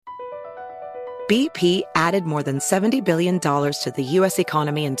BP added more than $70 billion to the U.S.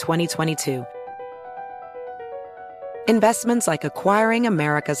 economy in 2022. Investments like acquiring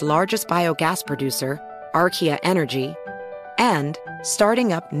America's largest biogas producer, Archaea Energy, and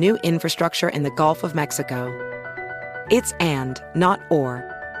starting up new infrastructure in the Gulf of Mexico. It's and, not or.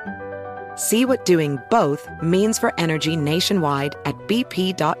 See what doing both means for energy nationwide at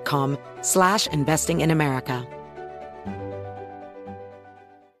bp.com/investing in America.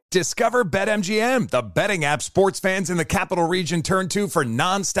 Discover BetMGM, the betting app sports fans in the capital region turn to for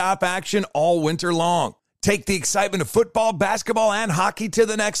nonstop action all winter long. Take the excitement of football, basketball, and hockey to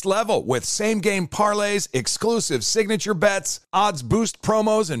the next level with same-game parlays, exclusive signature bets, odds boost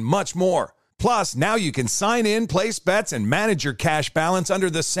promos, and much more. Plus, now you can sign in, place bets, and manage your cash balance under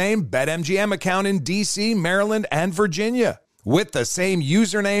the same BetMGM account in D.C., Maryland, and Virginia. With the same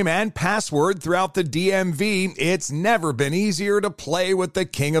username and password throughout the DMV, it's never been easier to play with the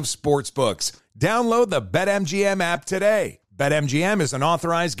king of sportsbooks. Download the BetMGM app today. BetMGM is an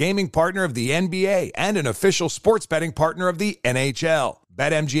authorized gaming partner of the NBA and an official sports betting partner of the NHL.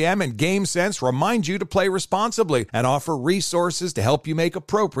 BetMGM and GameSense remind you to play responsibly and offer resources to help you make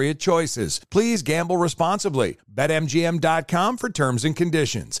appropriate choices. Please gamble responsibly. BetMGM.com for terms and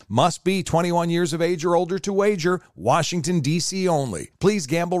conditions. Must be 21 years of age or older to wager. Washington, D.C. only. Please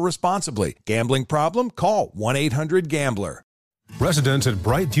gamble responsibly. Gambling problem? Call 1-800-GAMBLER. Residents at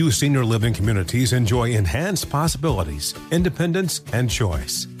Brightview Senior Living Communities enjoy enhanced possibilities, independence, and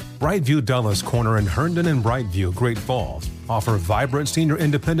choice. Brightview Dulles Corner in Herndon and Brightview, Great Falls, offer vibrant senior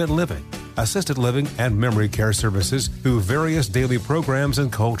independent living, assisted living, and memory care services through various daily programs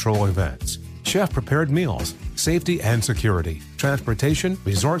and cultural events. Chef-prepared meals, safety and security, transportation,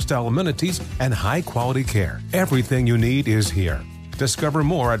 resort-style amenities, and high-quality care. Everything you need is here. Discover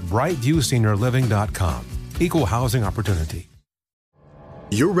more at brightviewseniorliving.com. Equal housing opportunity.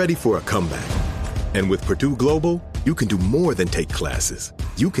 You're ready for a comeback. And with Purdue Global, you can do more than take classes.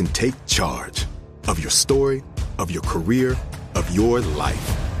 You can take charge of your story, of your career, of your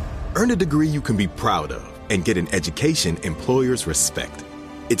life. Earn a degree you can be proud of and get an education employers respect.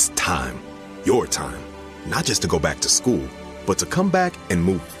 It's time, your time, not just to go back to school, but to come back and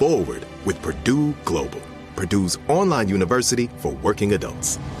move forward with Purdue Global, Purdue's online university for working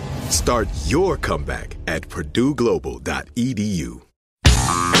adults. Start your comeback at purdueglobal.edu.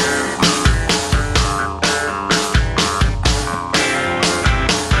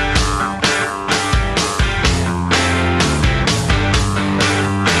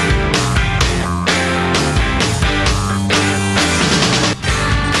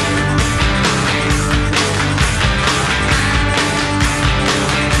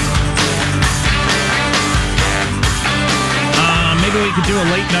 We could do a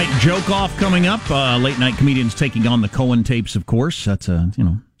late night joke off coming up. Late night comedians taking on the Cohen tapes, of course. That's a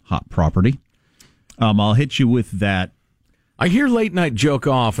hot property. I'll hit you with that. I hear late night joke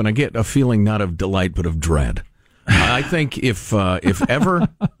off, and I get a feeling not of delight but of dread. I think if ever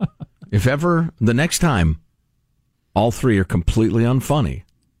the next time all three are completely unfunny,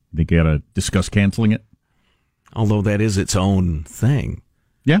 I think you got to discuss canceling it. Although that is its own thing.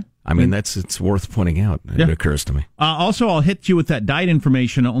 Yeah. I mean, it's worth pointing out. It occurs to me. Also, I'll hit you with that diet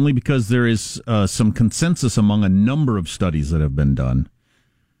information only because there is some consensus among a number of studies that have been done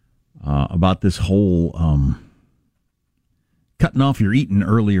about this whole cutting off your eating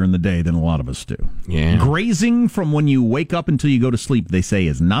earlier in the day than a lot of us do. Yeah. Grazing from when you wake up until you go to sleep, they say,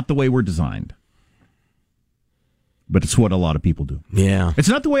 is not the way we're designed. But it's what a lot of people do. Yeah. It's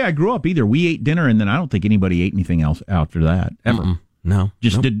not the way I grew up either. We ate dinner, and then I don't think anybody ate anything else after that, ever. Mm-mm. No.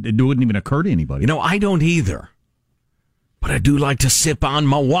 It wouldn't even occur to anybody. I don't either. But I do like to sip on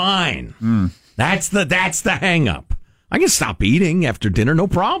my wine. Mm. That's the hang-up. I can stop eating after dinner, no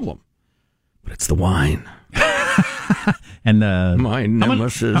problem. But it's the wine. And my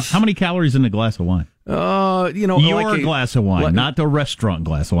nemesis. How many calories in a glass of wine? Your glass of wine, not the restaurant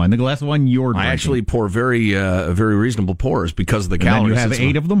glass of wine. The glass of wine you're drinking. I actually pour very reasonable pours because of the calories. Then you have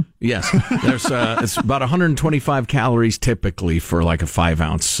 8 of them? Yes. There's it's about 125 calories typically for like a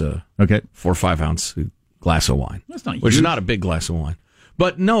 5-ounce, 4 or 5 ounce glass of wine. That's not huge. Which is not a big glass of wine.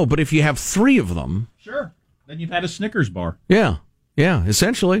 But if you have 3 of them. Sure. Then you've had a Snickers bar. Yeah. Yeah,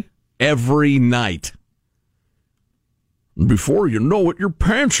 essentially. Every night. Before you know it, your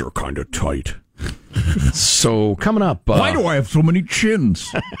pants are kind of tight. So, coming up... Why do I have so many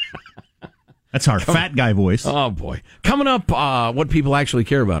chins? That's our fat guy voice. Oh, boy. Coming up, what people actually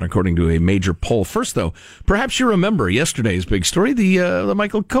care about, according to a major poll. First, though, perhaps you remember yesterday's big story, the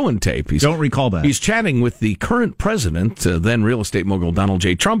Michael Cohen tape. Don't recall that. He's chatting with the current president, then real estate mogul Donald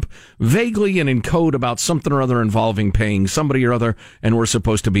J. Trump, vaguely and in code about something or other involving paying somebody or other, and we're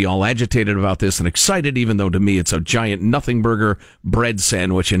supposed to be all agitated about this and excited, even though to me it's a giant nothing burger, bread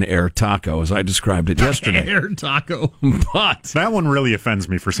sandwich, and air taco, as I described it yesterday. Air taco. But that one really offends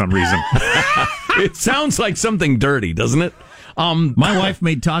me for some reason. it sounds like something dirty, doesn't it? My wife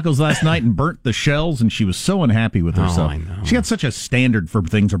made tacos last night and burnt the shells, and she was so unhappy with herself. I know. She got such a standard for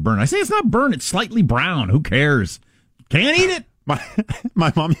things are burnt. I say it's not burnt; it's slightly brown. Who cares? Can't eat it.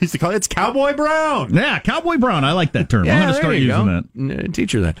 My mom used to call it's cowboy brown. Yeah, cowboy brown. I like that term. I'm going to start using that.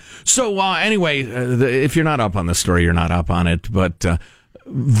 Teach her that. So anyway, if you're not up on the story, you're not up on it. But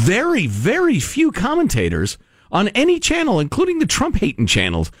very, very few commentators on any channel, including the Trump-hating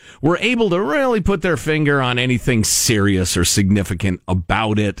channels, were able to really put their finger on anything serious or significant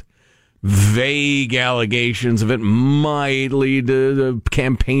about it. Vague allegations of it might lead to the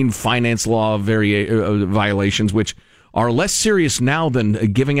campaign finance law violations, which are less serious now than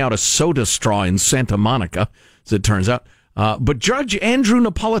giving out a soda straw in Santa Monica, as it turns out. But Judge Andrew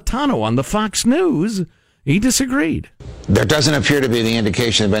Napolitano on the Fox News, he disagreed. There doesn't appear to be the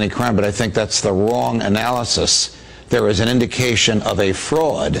indication of any crime, but I think that's the wrong analysis. There is an indication of a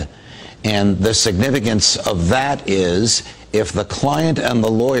fraud, and the significance of that is if the client and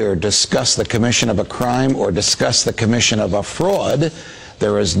the lawyer discuss the commission of a crime or discuss the commission of a fraud,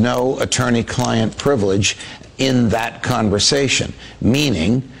 there is no attorney-client privilege in that conversation,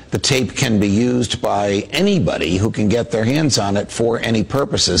 meaning the tape can be used by anybody who can get their hands on it for any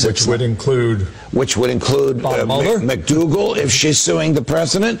purposes. Which would include Bob Mueller? McDougal if she's suing the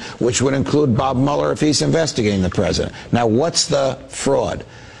president, which would include Bob Mueller if he's investigating the president. Now, what's the fraud?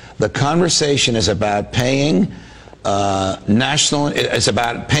 The conversation is about paying National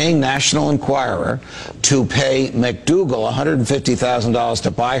Enquirer to pay McDougal $150,000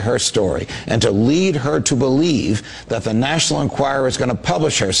 to buy her story and to lead her to believe that the National Enquirer is going to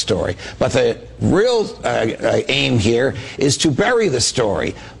publish her story. But the real aim here is to bury the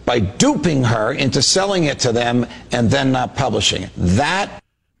story by duping her into selling it to them and then not publishing it.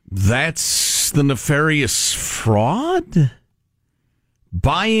 That's the nefarious fraud?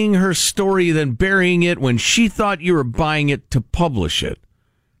 Buying her story, then burying it when she thought you were buying it to publish it.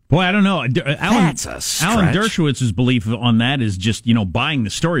 Boy, I don't know. That's a stretch. Alan Dershowitz's belief on that is just, buying the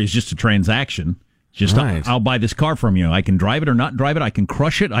story is just a transaction. Just, right. I'll buy this car from you. I can drive it or not drive it. I can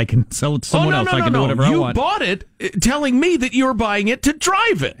crush it. I can sell it to someone else. I can do whatever I want. You bought it telling me that you're buying it to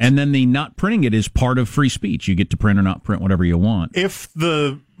drive it. And then the not printing it is part of free speech. You get to print or not print whatever you want. If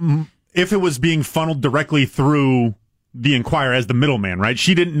it was being funneled directly through the Enquirer as the middleman, right?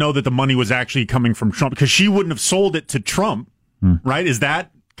 She didn't know that the money was actually coming from Trump because she wouldn't have sold it to Trump, right? Is that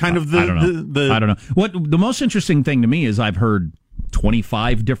kind of I don't know. What the most interesting thing to me is I've heard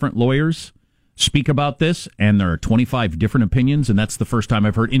 25 different lawyers speak about this, and there are 25 different opinions, and that's the first time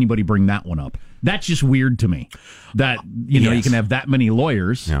I've heard anybody bring that one up. That's just weird to me. That you can have that many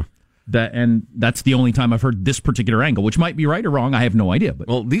lawyers. Yeah. And that's the only time I've heard this particular angle, which might be right or wrong. I have no idea. But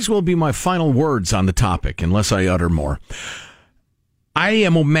well, these will be my final words on the topic, unless I utter more. I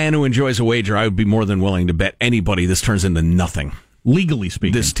am a man who enjoys a wager. I would be more than willing to bet anybody this turns into nothing. Legally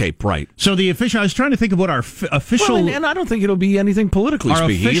speaking. This tape, right. So the official, I was trying to think of what our official... Well, and I don't think it'll be anything politically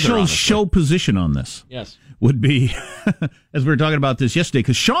speaking either, Our official show position on this would be, as we were talking about this yesterday,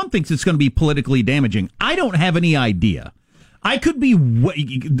 because Sean thinks it's going to be politically damaging. I don't have any idea. I could be...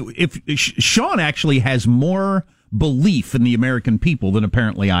 If Sean actually has more belief in the American people than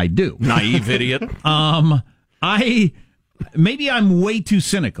apparently I do. Naive idiot. Maybe I'm way too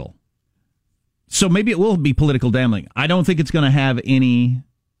cynical. So maybe it will be political damaging. I don't think it's going to have any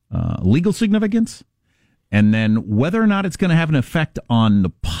legal significance. And then whether or not it's going to have an effect on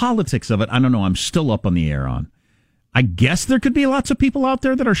the politics of it, I don't know. I'm still up on the air on. I guess there could be lots of people out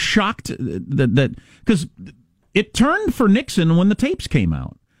there that are shocked that because it turned for Nixon when the tapes came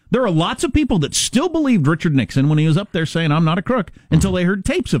out. There are lots of people that still believed Richard Nixon when he was up there saying, I'm not a crook, until they heard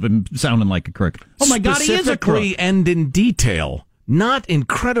tapes of him sounding like a crook. Oh, my God, he is a crook. Specifically and in detail, not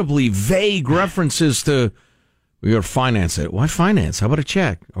incredibly vague references to, we got to finance it. Why finance? How about a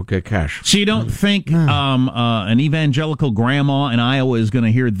check? Okay, cash. So you don't think an evangelical grandma in Iowa is going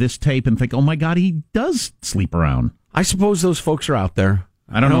to hear this tape and think, oh, my God, he does sleep around? I suppose those folks are out there.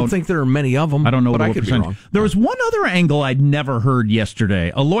 I don't don't think there are many of them. I don't know, but what I could be wrong. There was one other angle I'd never heard yesterday.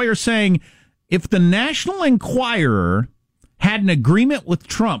 A lawyer saying if the National Enquirer had an agreement with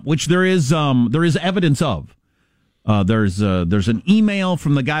Trump, which there is evidence of, There's an email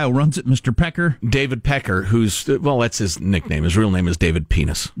from the guy who runs it, Mr. Pecker. David Pecker, who's, well, that's his nickname. His real name is David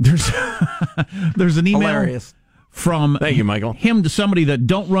Penis. There's an email Hilarious. from Thank you, Michael. him to somebody that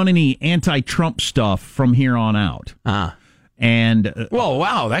don't run any anti-Trump stuff from here on out. And well,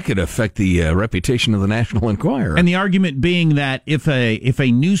 wow, that could affect the reputation of the National Enquirer. And the argument being that if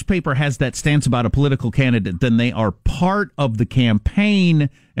a newspaper has that stance about a political candidate, then they are part of the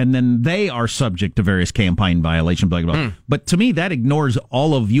campaign, and then they are subject to various campaign violations. Blah, blah, blah. But to me, that ignores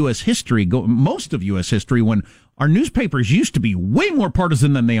all of U.S. history, most of U.S. history, when our newspapers used to be way more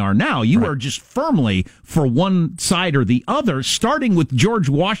partisan than they are now. You are just firmly for one side or the other, starting with George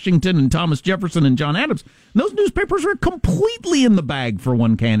Washington and Thomas Jefferson and John Adams. And those newspapers are completely in the bag for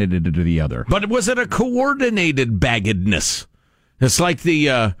one candidate or the other. But was it a coordinated baggedness? It's like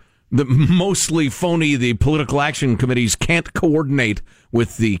the mostly phony, the political action committees can't coordinate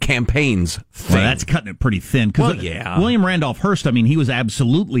with the campaigns thing. Well, that's cutting it pretty thin. Well, yeah. William Randolph Hearst, I mean, he was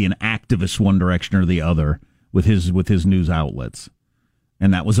absolutely an activist one direction or the other with his news outlets.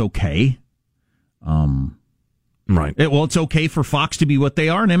 And that was okay. Right. It's okay for Fox to be what they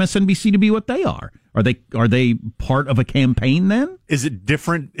are and MSNBC to be what they are. Are they part of a campaign then? Is it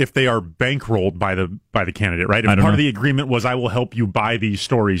different if they are bankrolled by the candidate, right? If I don't part know. of the agreement was I will help you buy these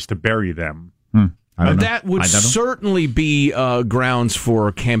stories to bury them. I don't know. That would certainly be grounds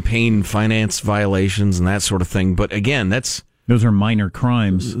for campaign finance violations and that sort of thing. But again, those are minor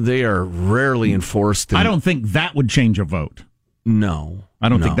crimes. They are rarely enforced. I don't think that would change a vote. No. I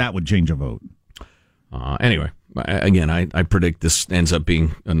don't think that would change a vote. Anyway, again, I predict this ends up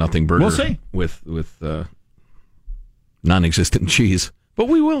being a nothing burger. We'll see. With non-existent cheese. But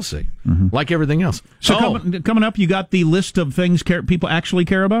we will see, like everything else. So coming up, you got the list of things people actually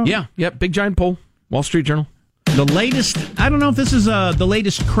care about? Yeah, big giant poll, Wall Street Journal. The latest, I don't know if this is the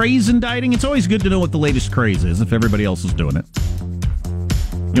latest craze indicting. It's always good to know what the latest craze is if everybody else is doing it.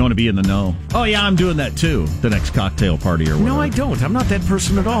 You want to be in the know. Oh, yeah, I'm doing that too. The next cocktail party or whatever. No, I don't. I'm not that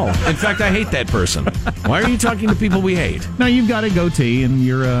person at all. In fact, I hate that person. Why are you talking to people we hate? Now, you've got a goatee and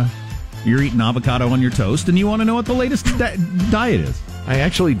you're eating avocado on your toast and you want to know what the latest diet is. I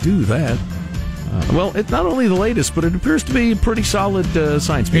actually do that. Well, it's not only the latest, but it appears to be pretty solid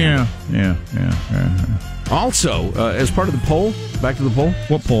science behind it. Yeah. Also, as part of the poll, back to the poll.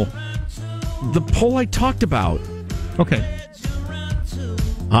 What poll? The poll I talked about. Okay.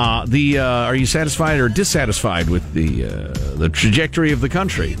 Are you satisfied or dissatisfied with the trajectory of the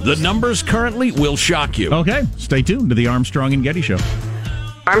country? The numbers currently will shock you. Okay, stay tuned to the Armstrong and Getty Show.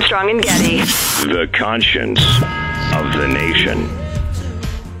 Armstrong and Getty. The conscience of the nation.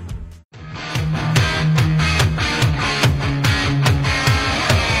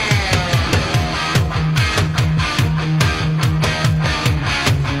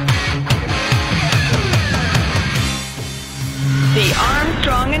 The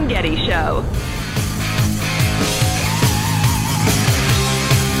Armstrong and Getty Show.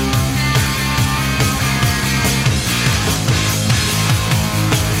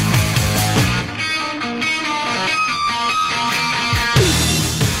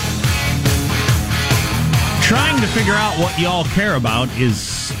 Trying to figure out what y'all care about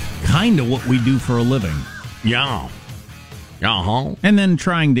is kind of what we do for a living. Yeah. And then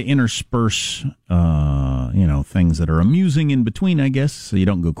trying to intersperse, things that are amusing in between, I guess, so you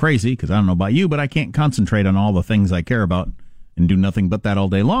don't go crazy, because I don't know about you, but I can't concentrate on all the things I care about and do nothing but that all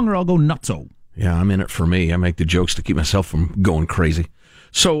day long, or I'll go nutso. Yeah, I'm in it for me. I make the jokes to keep myself from going crazy.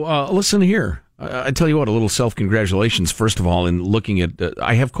 So listen here. I tell you what, a little self-congratulations, first of all, in looking at...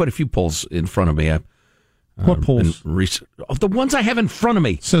 I have quite a few polls in front of me. What polls? The ones I have in front of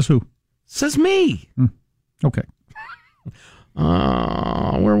me. Says who? Says me. Okay.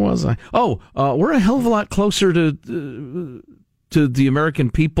 Where was I? We're a hell of a lot closer to the American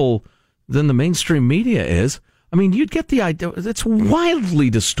people than the mainstream media is. I mean, you'd get the idea. It's wildly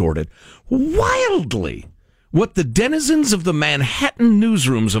distorted. Wildly. What the denizens of the Manhattan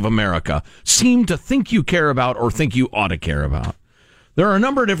newsrooms of America seem to think you care about or think you ought to care about. There are a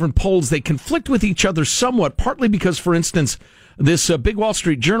number of different polls. They conflict with each other somewhat, partly because, for instance, this big Wall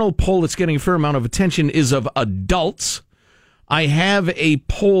Street Journal poll that's getting a fair amount of attention is of adults. I have a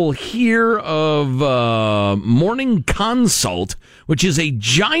poll here of Morning Consult, which is a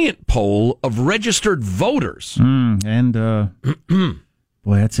giant poll of registered voters. Boy,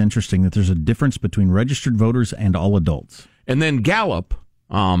 that's interesting that there's a difference between registered voters and all adults. And then Gallup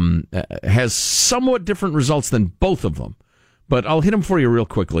has somewhat different results than both of them. But I'll hit them for you real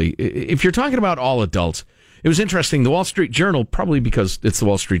quickly. If you're talking about all adults, It was interesting. The Wall Street Journal, probably because it's the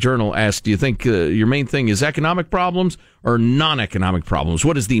Wall Street Journal, asked, do you think your main thing is economic problems or non-economic problems?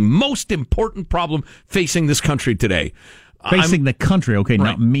 What is the most important problem facing this country today? Facing the country, okay, right.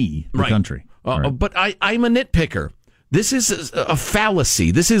 Not me, the right. country. Right. But I'm a nitpicker. This is a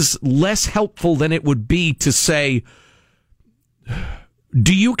fallacy. This is less helpful than it would be to say,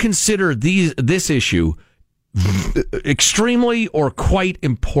 do you consider this issue extremely or quite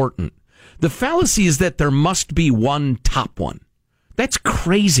important? The fallacy is that there must be one top one. That's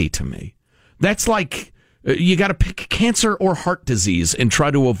crazy to me. That's like you got to pick cancer or heart disease and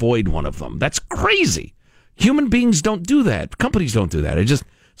try to avoid one of them. That's crazy. Human beings don't do that. Companies don't do that.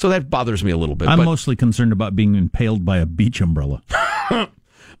 So that bothers me a little bit. I'm mostly concerned about being impaled by a beach umbrella.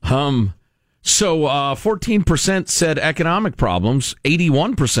 So 14% said economic problems.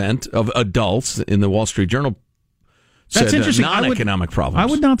 81% of adults in the Wall Street Journal That's interesting. Non-economic problems. I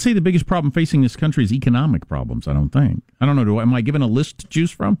would not say the biggest problem facing this country is economic problems, I don't think. I don't know. Am I given a list to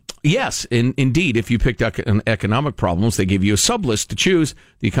choose from? Yes, indeed. If you picked economic problems, they gave you a sub-list to choose.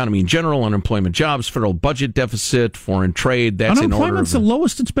 The economy in general, unemployment, jobs, federal budget deficit, foreign trade. That's in order. Unemployment's the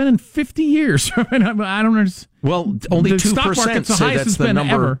lowest it's been in 50 years. I don't understand. Well, only 2% say that's the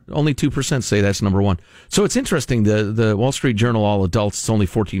number. Ever. Only 2% say that's number one. So it's interesting. The Wall Street Journal, all adults, it's only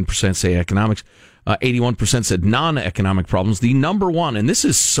 14% say economics. 81% said non-economic problems. The number one, and this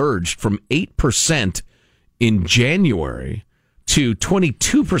has surged from 8% in January to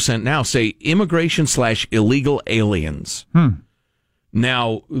 22% now, say immigration/illegal aliens.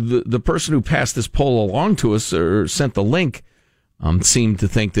 Now, the person who passed this poll along to us or sent the link seemed to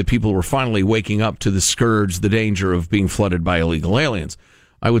think that people were finally waking up to the scourge, the danger of being flooded by illegal aliens.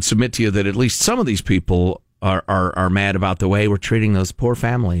 I would submit to you that at least some of these people are mad about the way we're treating those poor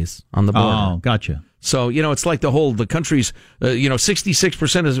families on the border. Oh, gotcha. So, it's like the country's,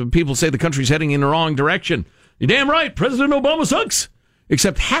 66% of people say the country's heading in the wrong direction. You're damn right, President Obama sucks.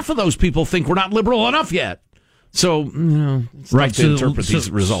 Except half of those people think we're not liberal enough yet. So, it's right, tough to interpret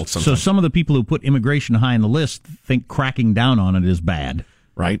these results sometimes. So some of the people who put immigration high on the list think cracking down on it is bad.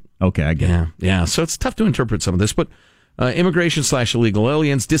 Right. Okay, I get it. Yeah, so it's tough to interpret some of this, but immigration/illegal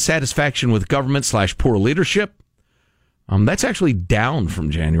aliens, dissatisfaction with government/poor leadership. That's actually down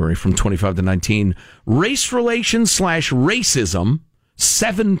from January, from 25 to 19. Race relations/racism,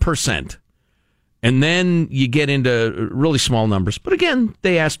 7%. And then you get into really small numbers. But again,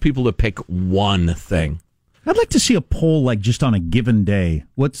 they asked people to pick one thing. I'd like to see a poll like just on a given day.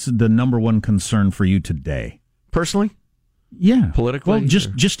 What's the number one concern for you today? Personally? Yeah. Politically? Well,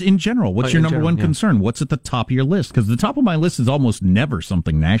 just in general. What's your number one concern? What's at the top of your list? Because the top of my list is almost never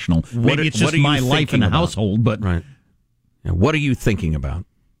something national. Maybe it's just my life in a household, but... Right. Yeah, what are you thinking about?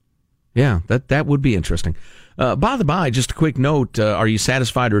 Yeah, that would be interesting. By the by, just a quick note, are you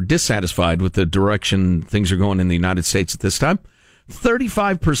satisfied or dissatisfied with the direction things are going in the United States at this time?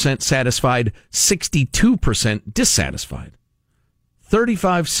 35% satisfied, 62% dissatisfied.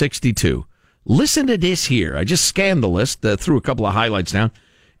 35-62. Listen to this here. I just scanned the list, threw a couple of highlights down.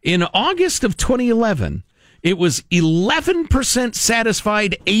 In August of 2011, it was 11%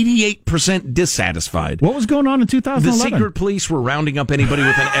 satisfied, 88% dissatisfied. What was going on in 2011? The secret police were rounding up anybody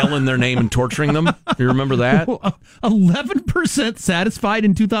with an L in their name and torturing them. You remember that? 11% satisfied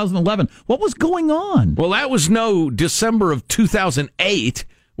in 2011. What was going on? Well, that was December of 2008,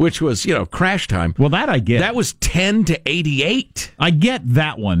 which was, crash time. Well, that I get. That was 10 to 88. I get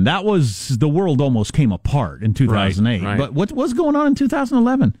that one. That was the world almost came apart in 2008. Right. But what was going on in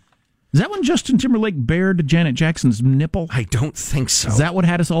 2011? Is that when Justin Timberlake bared Janet Jackson's nipple? I don't think so. Is that what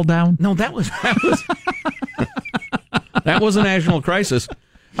had us all down? No, that was that was a national crisis.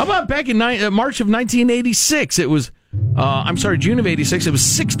 How about back in March of 1986? It was, June of 86. It was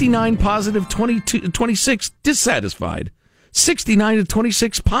 69 positive, 26 dissatisfied. 69 to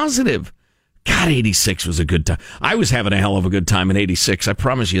 26 positive. God, 86 was a good time. I was having a hell of a good time in 86. I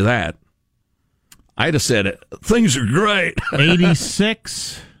promise you that. I'd have said, things are great.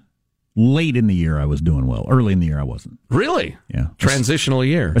 86... Late in the year, I was doing well. Early in the year, I wasn't. Really? Yeah. Transitional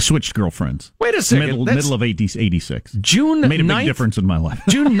year. I switched girlfriends. Wait a second. Middle of 86. June made a 9th, big difference in my life.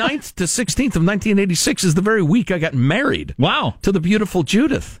 June 9th to 16th of 1986 is the very week I got married. Wow. To the beautiful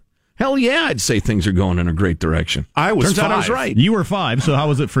Judith. Hell yeah, I'd say things are going in a great direction. Turns out I was right. You were 5, so how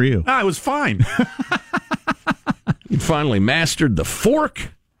was it for you? I was fine. You'd finally mastered the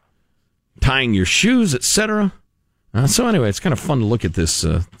fork, tying your shoes, etc. So anyway, it's kind of fun to look at this.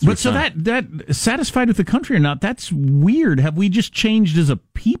 But so that satisfied with the country or not, that's weird. Have we just changed as a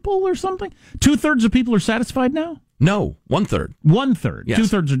people or something? 2/3 of people are satisfied now? No, 1/3. 1/3. Yes.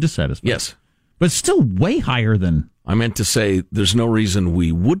 2/3 are dissatisfied. Yes. But it's still way higher than... I meant to say there's no reason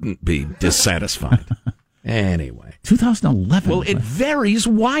we wouldn't be dissatisfied. Anyway. 2011. Well, it varies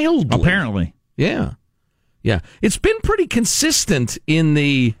wildly. Apparently. Yeah. It's been pretty consistent in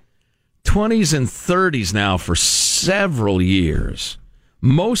the 20s and 30s now for several years.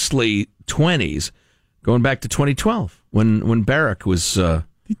 Mostly 20s, going back to 2012 when Barack was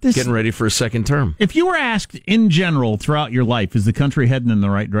getting ready for a second term. If you were asked in general throughout your life, is the country heading in the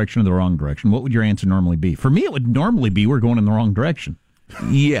right direction or the wrong direction, what would your answer normally be? For me, it would normally be we're going in the wrong direction.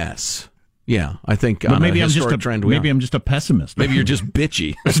 Yes. Yeah, I think but maybe I'm just a pessimist. Maybe you're just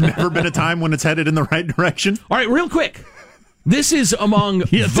bitchy. There's never been a time when it's headed in the right direction. All right, real quick. This is among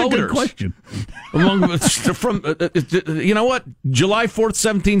voters. That's a good question. You know what? July 4th,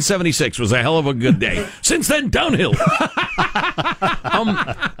 1776 was a hell of a good day. Since then, downhill.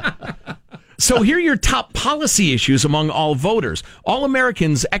 So here are your top policy issues among all voters. All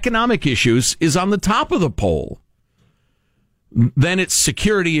Americans' economic issues is on the top of the poll. Then it's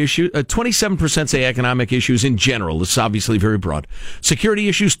security issues. 27% say economic issues in general. This is obviously very broad. Security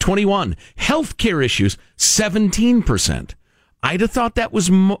issues, 21%. Healthcare issues, 17%. I'd have thought that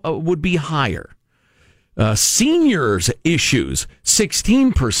would be higher. Seniors issues,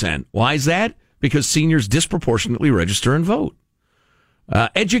 16%. Why is that? Because seniors disproportionately register and vote.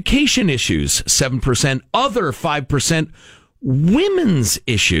 Education issues, 7%. Other, 5%. Women's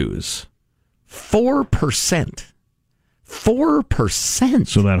issues, 4%. 4%.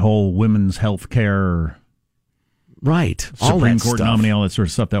 So that whole women's health care, right? Supreme Court nominee, all that sort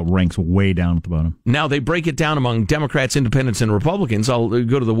of stuff, that ranks way down at the bottom. Now they break it down among Democrats, Independents, and Republicans. I'll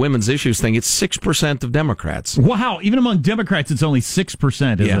go to the women's issues thing. It's 6% of Democrats. Wow! Even among Democrats, it's only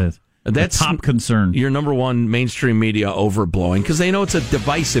 6%. That's the top concern. Your number one mainstream media overblowing because they know it's a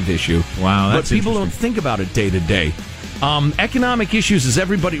divisive issue. Wow, but people don't think about it day to day. Economic issues is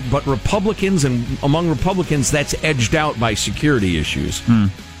everybody but Republicans, and among Republicans, that's edged out by security issues.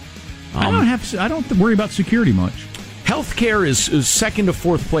 I don't worry about security much. Healthcare is second to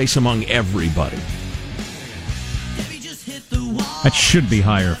fourth place among everybody. That should be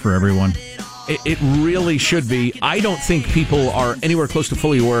higher for everyone. It really should be. I don't think people are anywhere close to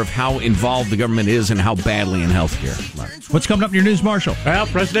fully aware of how involved the government is and how badly in healthcare. What's coming up in your news, Marshall? Well,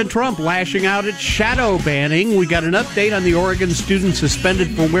 President Trump lashing out at shadow banning. We got an update on the Oregon student suspended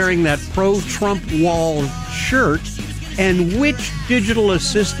for wearing that pro-Trump wall shirt. And which digital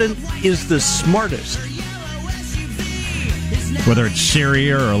assistant is the smartest? Whether it's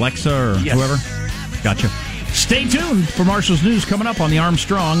Siri or Alexa or whoever? Gotcha. Stay tuned for Marshall's News coming up on the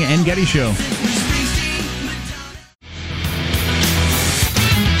Armstrong and Getty Show.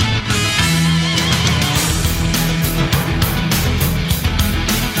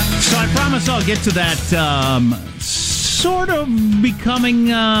 So I promise I'll get to that sort of becoming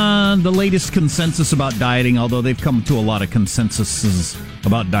the latest consensus about dieting, although they've come to a lot of consensuses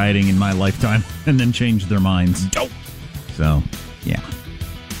about dieting in my lifetime and then changed their minds. Dope. So, yeah.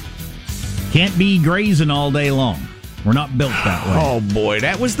 Can't be grazing all day long. We're not built that way. Oh, boy.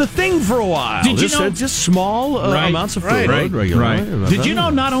 That was the thing for a while. Did you know? Just small amounts of food. Right. Did you know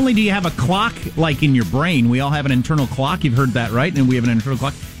not only do you have a clock, like in your brain, we all have an internal clock. You've heard that, right? And we have an internal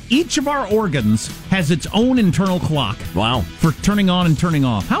clock. Each of our organs has its own internal clock. Wow. For turning on and turning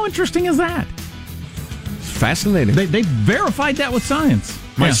off. How interesting is that? Fascinating. They verified that with science.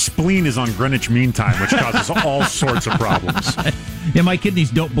 My spleen is on Greenwich Mean Time, which causes all sorts of problems. Yeah, my kidneys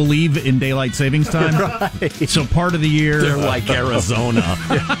don't believe in daylight savings time. Right. So part of the year... They're like Arizona.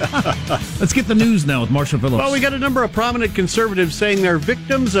 Let's get the news now with Marshall Phillips. Well, we got a number of prominent conservatives saying they're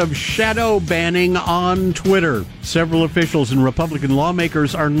victims of shadow banning on Twitter. Several officials and Republican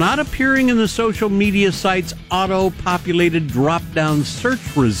lawmakers are not appearing in the social media site's auto-populated drop-down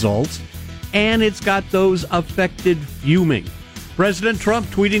search results, and it's got those affected fuming. President Trump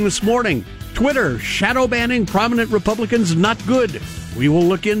tweeting this morning, Twitter, shadow banning prominent Republicans not good. We will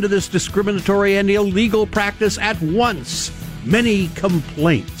look into this discriminatory and illegal practice at once. Many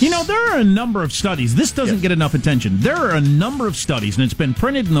complaints. You know, there are a number of studies. This doesn't get enough attention. There are a number of studies, and it's been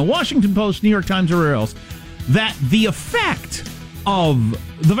printed in the Washington Post, New York Times, or wherever else, that the effect of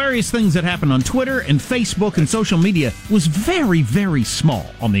the various things that happened on Twitter and Facebook and social media was very, very small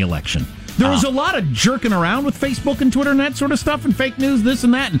on the election. There was a lot of jerking around with Facebook and Twitter and that sort of stuff, and fake news, this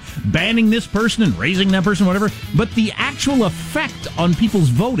and that, and banning this person and raising that person, whatever. But the actual effect on people's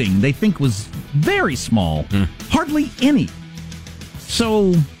voting, they think, was very small. Hardly any.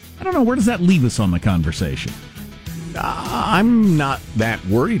 So, I don't know, where does that leave us on the conversation? I'm not that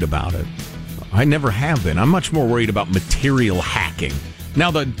worried about it. I never have been. I'm much more worried about material hacking.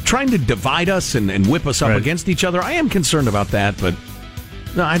 Now, trying to divide us and whip us up against each other, I am concerned about that, but...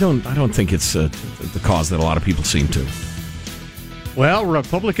 No, I don't think it's the cause that a lot of people seem to. Well,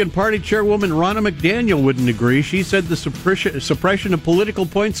 Republican Party Chairwoman Ronna McDaniel wouldn't agree. She said the suppression of political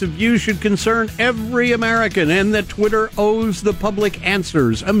points of view should concern every American and that Twitter owes the public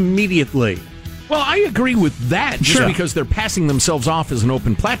answers immediately. Well, I agree with that, just because they're passing themselves off as an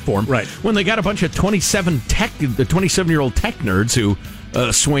open platform. Right. When they got a bunch of 27-year-old tech nerds who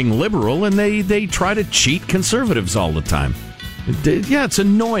swing liberal, and they try to cheat conservatives all the time. Yeah, it's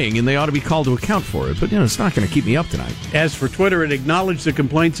annoying, and they ought to be called to account for it. But, it's not going to keep me up tonight. As for Twitter, it acknowledged the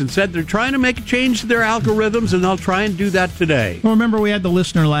complaints and said they're trying to make a change to their algorithms, and they'll try and do that today. Well, remember we had the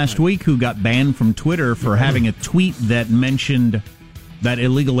listener last week who got banned from Twitter for having a tweet that mentioned that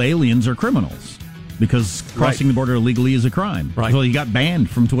illegal aliens are criminals because crossing the border illegally is a crime. Right. So he got banned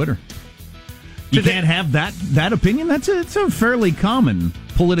from Twitter. You can't have that opinion? It's a fairly common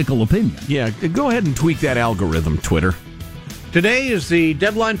political opinion. Yeah, go ahead and tweak that algorithm, Twitter. Today is the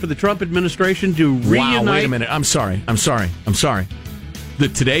deadline for the Trump administration to reunite... Wow, wait a minute. I'm sorry.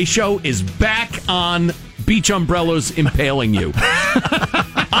 The Today Show is back on beach umbrellas impaling you.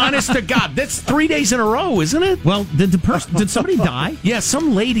 Honest to God, that's 3 days in a row, isn't it? Well, did somebody die? Yeah,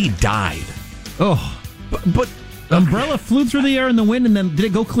 some lady died. Oh. But umbrella flew through the air in the wind, and then did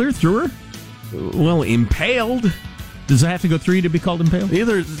it go clear through her? Well, impaled. Does it have to go through you to be called impaled?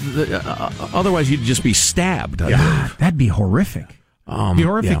 Otherwise, you'd just be stabbed. God, that'd be horrific. Be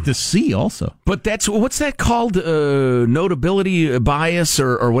horrific to see, also. But what's that called? Notability bias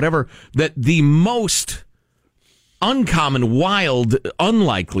or whatever. That the most uncommon, wild,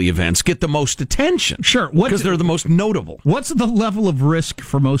 unlikely events get the most attention. Sure, because they're the most notable. What's the level of risk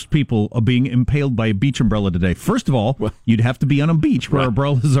for most people of being impaled by a beach umbrella today? First of all, you'd have to be on a beach where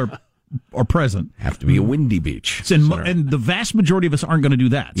umbrellas are present. Have to be a windy beach. And the vast majority of us aren't going to do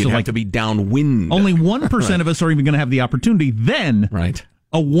that. You'd have to be downwind. Only 1% of us are even going to have the opportunity. Then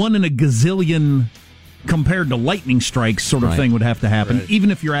a 1 in a gazillion compared to lightning strikes sort of thing would have to happen, even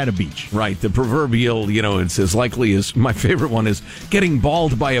if you're at a beach. Right. The proverbial, it's as likely as, my favorite one is getting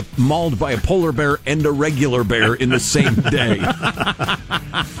mauled by a polar bear and a regular bear in the same day.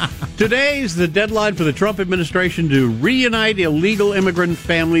 Today's the deadline for the Trump administration to reunite illegal immigrant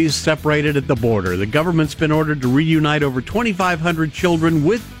families separated at the border. The government's been ordered to reunite over 2,500 children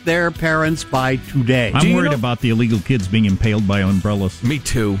with their parents by today. I'm worried about the illegal kids being impaled by umbrellas. Me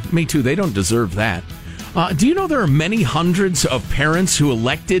too. They don't deserve that. Do you know there are many hundreds of parents who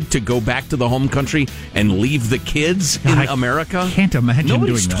elected to go back to the home country and leave the kids in America? I can't imagine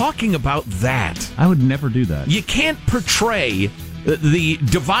Nobody's doing that. talking about that. I would never do that. You can't portray the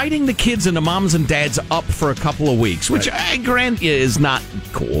dividing the kids into moms and dads up for a couple of weeks, which I grant you is not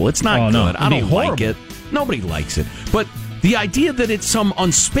cool. It's not good. I don't like it. Nobody likes it. But the idea that it's some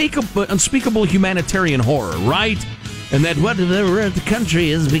unspeakable humanitarian horror, right? And that the country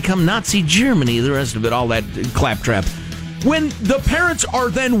has become Nazi Germany, the rest of it, all that claptrap. When the parents are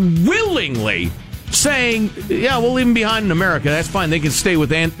then willingly saying, yeah, we'll leave them behind in America, that's fine. They can stay with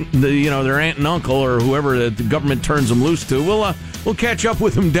their aunt and uncle or whoever the government turns them loose to. We'll catch up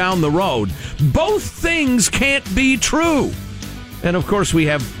with them down the road. Both things can't be true. And of course,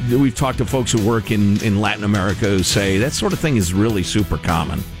 we've talked to folks who work in Latin America who say that sort of thing is really super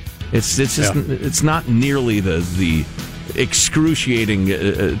common. It's just it's not nearly the excruciating,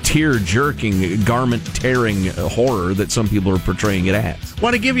 tear-jerking, garment-tearing horror that some people are portraying it as.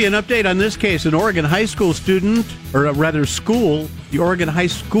 Want to give you an update on this case. An Oregon high school student, or rather school, the Oregon High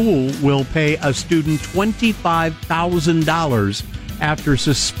School will pay a student $25,000 after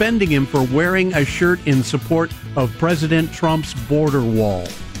suspending him for wearing a shirt in support of President Trump's border wall.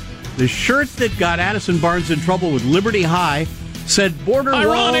 The shirt that got Addison Barnes in trouble with Liberty High said border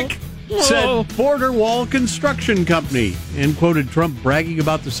wall construction company, and quoted Trump bragging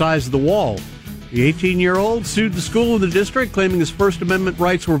about the size of the wall. The 18-year-old sued the school and the district, claiming his First Amendment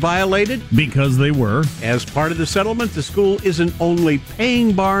rights were violated. Because they were. As part of the settlement, the school isn't only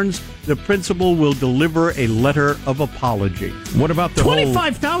paying Barnes, the principal will deliver a letter of apology. What about the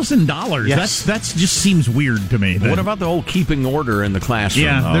 $25,000? Yes. That just seems weird to me. What about the whole keeping order in the classroom?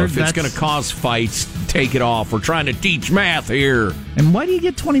 Yeah, if it's going to cause fights, take it off. We're trying to teach math here. And why do you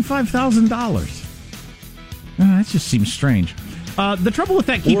get $25,000? That just seems strange. The trouble with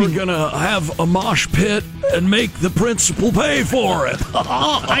that We're going to have a mosh pit and make the principal pay for it.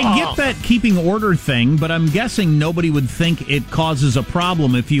 I get that keeping order thing, but I'm guessing nobody would think it causes a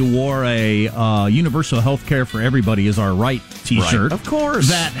problem if you wore a universal health care for everybody is our right t-shirt. Right, of course.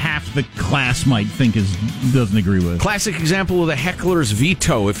 That half the class might think doesn't agree with. Classic example of the heckler's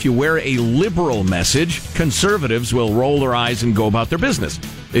veto. If you wear a liberal message, conservatives will roll their eyes and go about their business.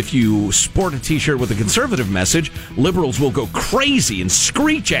 If you sport a T-shirt with a conservative message, liberals will go crazy and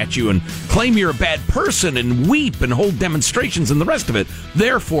screech at you and claim you're a bad person and weep and hold demonstrations and the rest of it.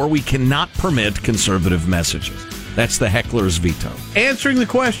 Therefore, we cannot permit conservative messages. That's the heckler's veto. Answering the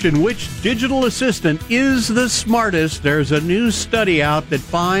question, which digital assistant is the smartest, there's a new study out that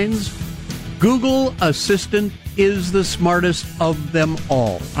finds Google Assistant is the smartest of them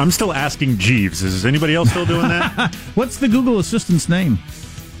all. I'm still asking Jeeves. Is anybody else still doing that? What's the Google Assistant's name?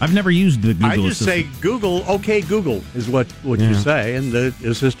 I've never used the Google I just Assistant. say Google, okay, Google is what you say, and the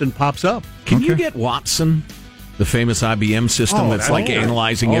assistant pops up. Can you get Watson, the famous IBM system that's like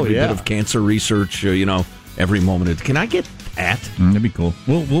analyzing every bit of cancer research, every moment? Can I get that? That'd be cool.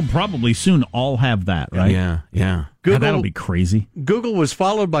 We'll probably soon all have that, right? Yeah. Google, that'll be crazy. Google was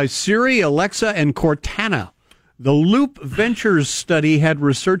followed by Siri, Alexa, and Cortana. The Loop Ventures study had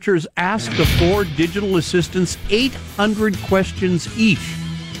researchers ask the 4 digital assistants 800 questions each.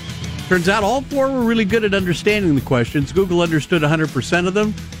 Turns out all 4 were really good at understanding the questions. Google understood 100% of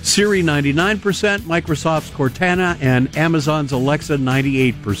them, Siri 99%, Microsoft's Cortana, and Amazon's Alexa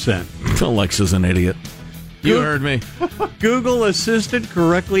 98%. Alexa's an idiot. You heard me. Google Assistant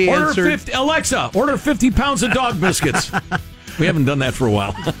correctly answered... Alexa, order 50 pounds of dog biscuits. We haven't done that for a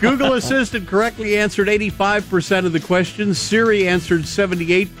while. Google Assistant correctly answered 85% of the questions. Siri answered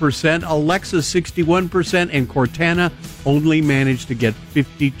 78%, Alexa 61%, and Cortana only managed to get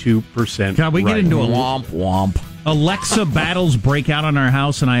 52%. Can we get into a womp? Alexa battles break out on our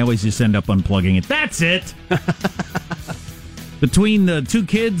house, and I always just end up unplugging it. That's it. Between the 2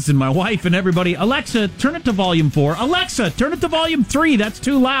 kids and my wife and everybody, Alexa, turn it to volume 4. Alexa, turn it to volume 3. That's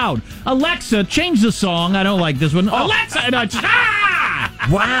too loud. Alexa, change the song. I don't like this one. Alexa, and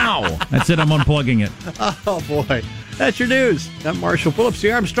wow. That's it. I'm unplugging it. Oh, boy. That's your news. I'm Marshall Phillips,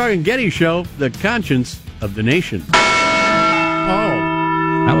 the Armstrong and Getty Show, the conscience of the nation. Oh.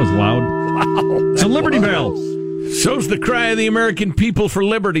 That was loud. Wow. It's a Liberty Bell. So's the cry of the American people for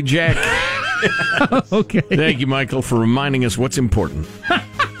liberty, Jack. Okay. Thank you, Michael, for reminding us what's important.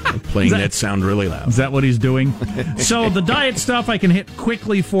 Playing that sound really loud. Is that what he's doing? So the diet stuff I can hit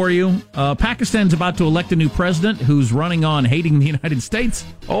quickly for you. Pakistan's about to elect a new president who's running on hating the United States.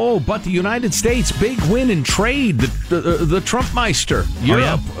 Oh, but the United States, big win in trade. The Trumpmeister.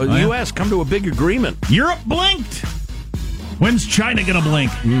 Europe, U.S. come to a big agreement. Europe blinked. When's China going to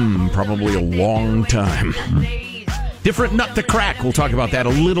blink? Probably a long time. Different nut to crack. We'll talk about that a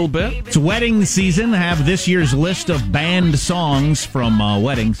little bit. It's wedding season. I have this year's list of banned songs from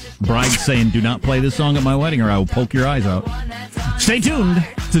weddings. Brides saying, do not play this song at my wedding or I will poke your eyes out. Stay tuned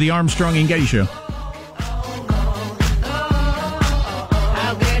to the Armstrong and Getty Show.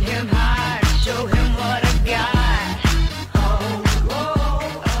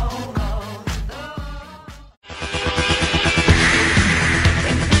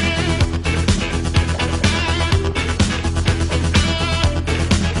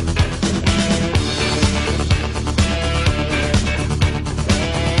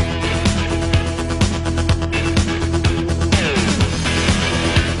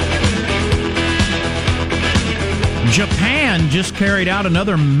 Japan just carried out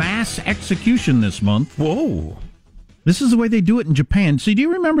another mass execution this month. Whoa. This is the way they do it in Japan. So do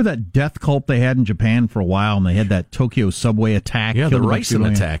you remember that death cult they had in Japan for a while, and they had that Tokyo subway attack? Yeah, the ricin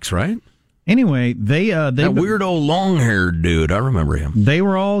attacks, right? Anyway, that weirdo long-haired dude, I remember him. They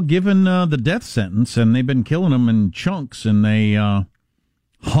were all given the death sentence, and they've been killing them in chunks, and they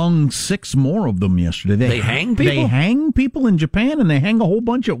hung 6 more of them yesterday. They hang people? They hang people in Japan, and they hang a whole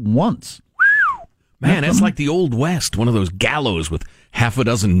bunch at once. Man, it's like the Old West, one of those gallows with half a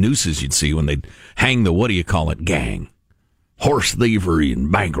dozen nooses you'd see when they'd hang the, gang. Horse thievery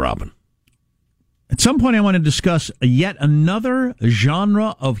and bank robbing. At some point, I want to discuss yet another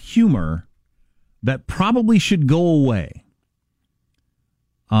genre of humor that probably should go away.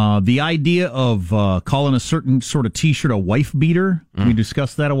 The idea of calling a certain sort of T-shirt a wife beater. We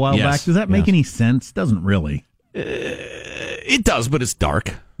discussed that a while back. Does that make any sense? Doesn't really. It does, but it's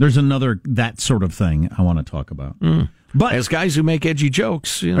dark. There's another that sort of thing I want to talk about. But as guys who make edgy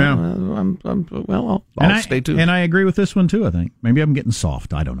jokes, I'll stay tuned. And I agree with this one too. I think maybe I'm getting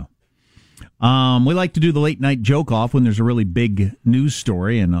soft. I don't know. We like to do the late night joke off when there's a really big news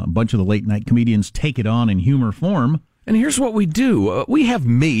story, and a bunch of the late night comedians take it on in humor form. And here's what we do: we have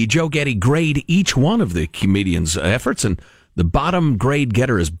me, Joe Getty, grade each one of the comedians' efforts, and the bottom grade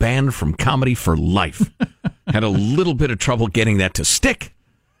getter is banned from comedy for life. Had a little bit of trouble getting that to stick,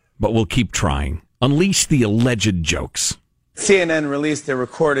 but we'll keep trying. Unleash the alleged jokes. CNN released a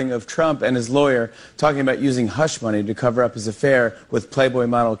recording of Trump and his lawyer talking about using hush money to cover up his affair with Playboy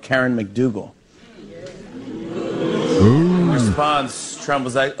model Karen McDougal. Ooh. response, Trump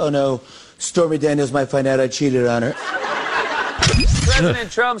was like, oh no, Stormy Daniels might find out I cheated on her.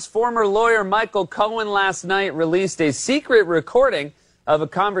 President Trump's former lawyer Michael Cohen last night released a secret recording of a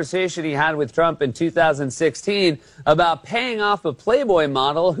conversation he had with Trump in 2016 about paying off a Playboy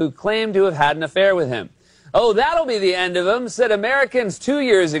model who claimed to have had an affair with him. Oh, that'll be the end of him, said Americans 2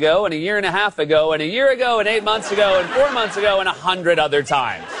 years ago and a year and a half ago and a year ago and 8 months ago and 4 months ago and 100 other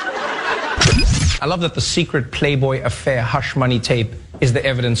times. I love that the secret Playboy affair hush money tape is the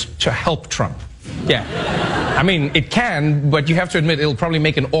evidence to help Trump. Yeah. I mean, it can, but you have to admit it'll probably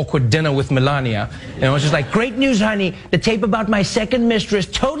make an awkward dinner with Melania. You know, it's just like, great news, honey. The tape about my second mistress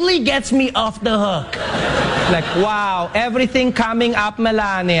totally gets me off the hook. Like, wow, everything coming up,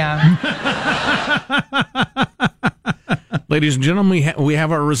 Melania. Ladies and gentlemen, we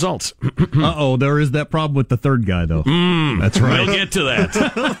have our results. Uh-oh, there is that problem with the third guy, though. That's right. We'll get to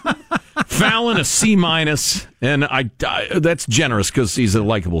that. Fallon, a C-, and that's generous because he's a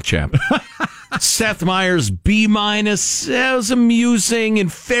likable chap. Seth Meyers, B-. That was amusing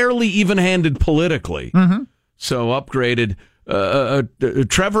and fairly even-handed politically. Mm-hmm. So upgraded.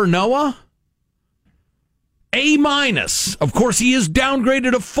 Trevor Noah, A-. Of course, he is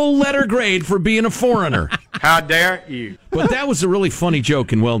downgraded a full letter grade for being a foreigner. How dare you? But that was a really funny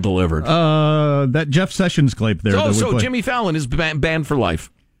joke and well delivered. That Jeff Sessions clip there. Oh, so Jimmy Fallon is banned for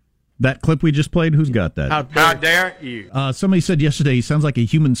life. That clip we just played, who's got that? How dare you? Somebody said yesterday he sounds like a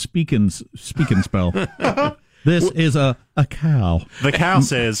human speaking spell. This is a cow. The cow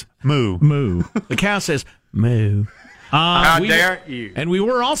says moo. Moo. The cow says moo. How dare you? And we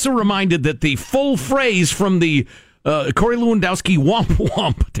were also reminded that the full phrase from the Corey Lewandowski Womp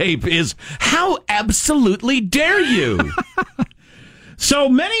Womp tape is, how absolutely dare you? So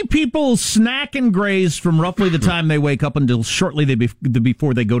many people snack and graze from roughly the time they wake up until shortly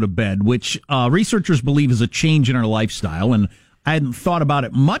before they go to bed, which researchers believe is a change in our lifestyle. And I hadn't thought about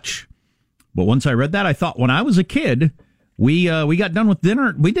it much, but once I read that, I thought when I was a kid, we got done with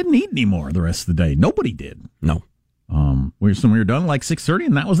dinner. We didn't eat anymore the rest of the day. Nobody did. No. We were done like 6:30,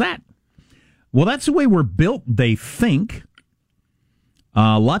 and that was that. Well, that's the way we're built, they think.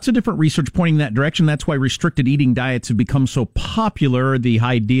 Lots of different research pointing in that direction. That's why restricted eating diets have become so popular. The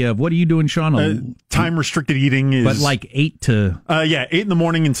idea of, what are you doing, Sean? Time restricted eating is... But like 8 to... 8 in the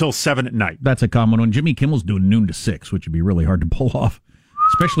morning until 7 at night. That's a common one. Jimmy Kimmel's doing noon to 6, which would be really hard to pull off,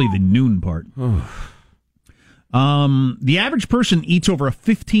 especially the noon part. The average person eats over a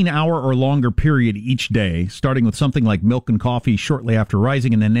 15-hour or longer period each day, starting with something like milk and coffee shortly after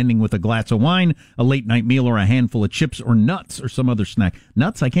rising and then ending with a glass of wine, a late-night meal, or a handful of chips or nuts or some other snack.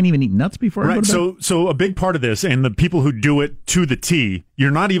 Nuts? I can't even eat nuts before I go to bed. So a big part of this, and the people who do it to the T,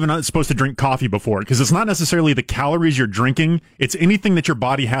 you're not even supposed to drink coffee before it, because it's not necessarily the calories you're drinking, it's anything that your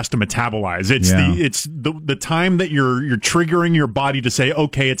body has to metabolize. It's the time that you're triggering your body to say,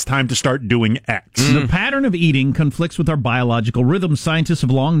 okay, it's time to start doing X. The pattern of eating conflicts with our biological rhythm. Scientists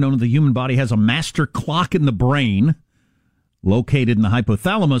have long known that the human body has a master clock in the brain located in the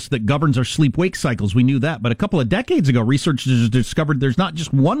hypothalamus that governs our sleep-wake cycles. We knew that, but a couple of decades ago, researchers discovered there's not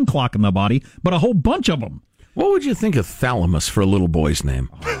just one clock in the body, but a whole bunch of them. What would you think of Thalamus for a little boy's name?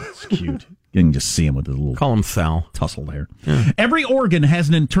 Oh, that's cute. You can just see him with his little... Call him Thal. Tussle there. Yeah. Every organ has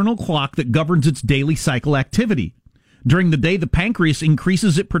an internal clock that governs its daily cycle activity. During the day, the pancreas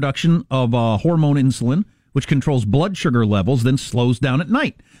increases its production of hormone insulin, which controls blood sugar levels, then slows down at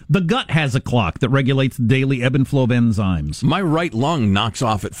night. The gut has a clock that regulates the daily ebb and flow of enzymes. My right lung knocks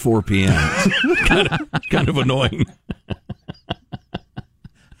off at 4 p.m. kind of annoying.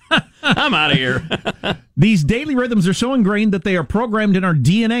 I'm out of here. These daily rhythms are so ingrained that they are programmed in our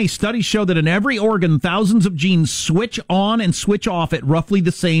DNA. Studies show that in every organ, thousands of genes switch on and switch off at roughly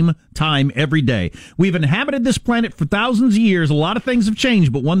the same time every day. We've inhabited this planet for thousands of years. A lot of things have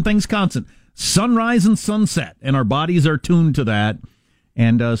changed, but one thing's constant: sunrise and sunset, and our bodies are tuned to that.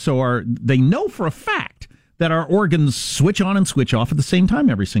 And so they know for a fact that our organs switch on and switch off at the same time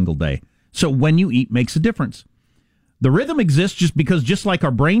every single day. So when you eat makes a difference. The rhythm exists just like our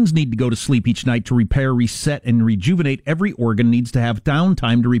brains need to go to sleep each night to repair, reset, and rejuvenate, every organ needs to have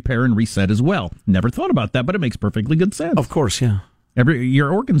downtime to repair and reset as well. Never thought about that, but it makes perfectly good sense. Of course, yeah.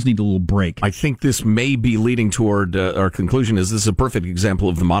 Your organs need a little break. I think this may be leading toward our conclusion is this is a perfect example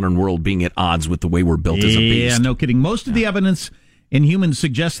of the modern world being at odds with the way we're built as a beast. Yeah, no kidding. Most of the evidence in humans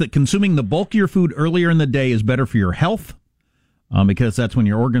suggests that consuming the bulkier food earlier in the day is better for your health, because that's when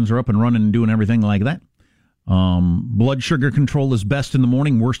your organs are up and running and doing everything like that. Blood sugar control is best in the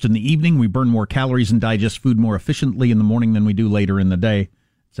morning, worst in the evening. We burn more calories and digest food more efficiently in the morning than we do later in the day, et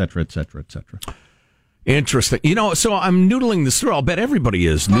cetera, et cetera, et cetera. Interesting. So I'm noodling this through. I'll bet everybody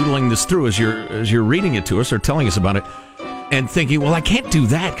is noodling this through as you're reading it to us or telling us about it. and thinking, well, I can't do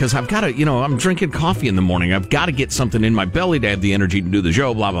that because I've got to, I'm drinking coffee in the morning. I've got to get something in my belly to have the energy to do the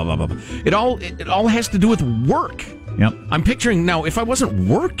show, blah, blah, blah, blah, blah. It all has to do with work. Yep. I'm picturing now, if I wasn't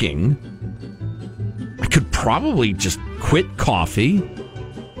working, I could probably just quit coffee.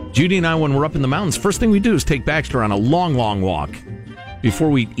 Judy and I, when we're up in the mountains, first thing we do is take Baxter on a long, long walk before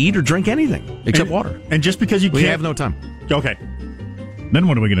we eat or drink anything except water. And just because we have no time. Okay. Then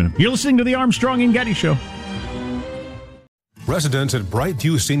what are we going to do? You're listening to the Armstrong and Getty Show. Residents at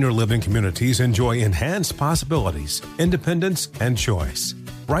Brightview Senior Living Communities enjoy enhanced possibilities, independence, and choice.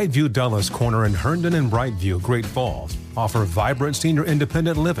 Brightview Dulles Corner in Herndon and Brightview, Great Falls, offer vibrant senior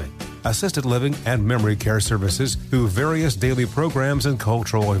independent living, assisted living, and memory care services through various daily programs and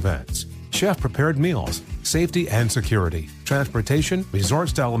cultural events. Chef-prepared meals, safety and security, transportation,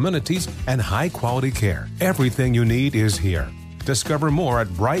 resort-style amenities, and high-quality care. Everything you need is here. Discover more at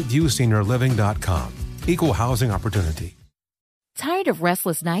brightviewseniorliving.com. Equal housing opportunity. Tired of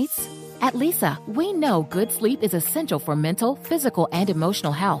restless nights? At Leesa, we know good sleep is essential for mental, physical, and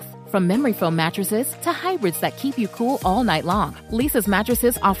emotional health. From memory foam mattresses to hybrids that keep you cool all night long, Leesa's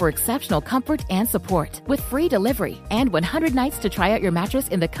mattresses offer exceptional comfort and support with free delivery and 100 nights to try out your mattress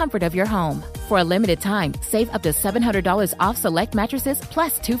in the comfort of your home. For a limited time, save up to $700 off select mattresses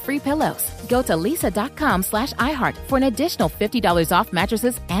plus 2 free pillows. Go to leesa.com/iHeart for an additional $50 off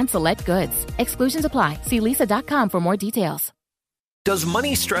mattresses and select goods. Exclusions apply. See leesa.com for more details. Does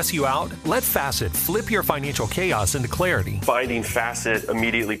money stress you out? Let Facet flip your financial chaos into clarity. Finding Facet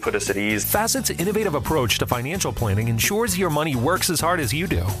immediately put us at ease. Facet's innovative approach to financial planning ensures your money works as hard as you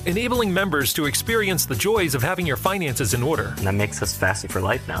do, enabling members to experience the joys of having your finances in order. And that makes us Facet for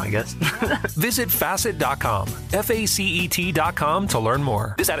life now, I guess. Visit Facet.com, FACET.com to learn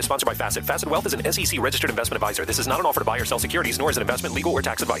more. This ad is sponsored by Facet. Facet Wealth is an SEC registered investment advisor. This is not an offer to buy or sell securities, nor is it investment, legal, or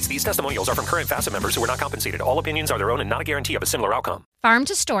tax advice. These testimonials are from current Facet members who are not compensated. All opinions are their own and not a guarantee of a similar outcome. Farm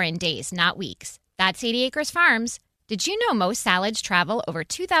to store in days, not weeks. That's 80 Acres Farms. Did you know most salads travel over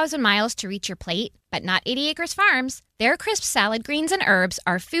 2,000 miles to reach your plate? But not 80 Acres Farms. Their crisp salad greens and herbs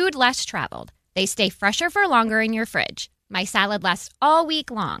are food less traveled. They stay fresher for longer in your fridge. My salad lasts all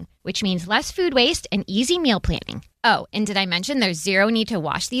week long, which means less food waste and easy meal planning. Oh, and did I mention there's zero need to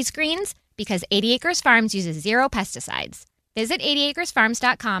wash these greens? Because 80 Acres Farms uses 0 pesticides. Visit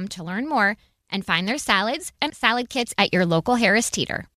 80acresfarms.com to learn more and find their salads and salad kits at your local Harris Teeter.